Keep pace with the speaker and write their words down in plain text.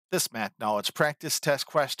This math knowledge practice test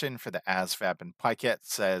question for the ASVAB and PiCAT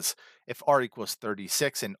says if r equals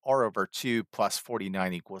 36 and r over 2 plus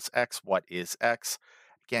 49 equals x, what is x?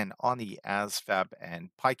 Again, on the ASVAB and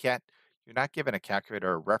PiCAT, you're not given a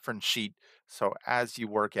calculator or reference sheet. So as you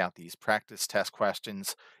work out these practice test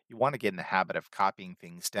questions, you want to get in the habit of copying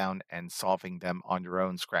things down and solving them on your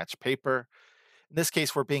own scratch paper. In this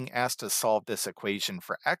case, we're being asked to solve this equation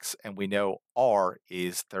for x, and we know r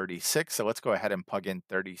is 36. So let's go ahead and plug in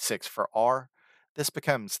 36 for r. This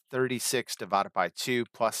becomes 36 divided by 2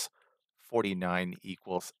 plus 49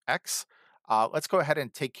 equals x. Let's go ahead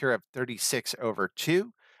and take care of 36 over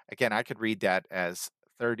 2. Again, I could read that as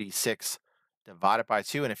 36 divided by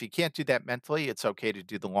 2. And if you can't do that mentally, it's okay to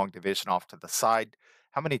do the long division off to the side.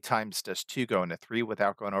 How many times does 2 go into 3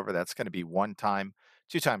 without going over? That's going to be 1 time.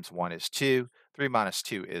 2 times 1 is 2. 3 minus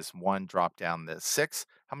 2 is 1. Drop down the 6.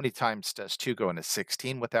 How many times does 2 go into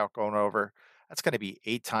 16 without going over? That's going to be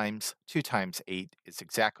 8 times. 2 times 8 is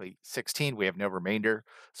exactly 16. We have no remainder.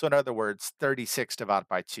 So in other words, 36 divided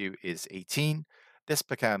by 2 is 18. This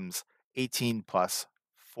becomes 18 plus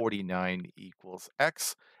 49 equals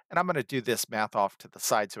x. And I'm going to do this math off to the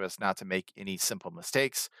side so as not to make any simple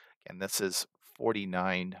mistakes. Again, this is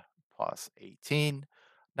 49 plus 18.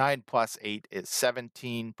 9 plus 8 is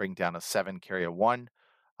 17. Bring down a 7, carry a 1.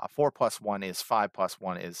 4 plus 1 is 5 plus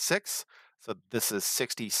 1 is 6. So this is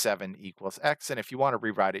 67 equals x. And if you want to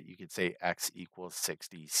rewrite it, you could say x equals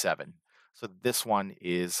 67. So this one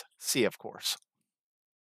is C, of course.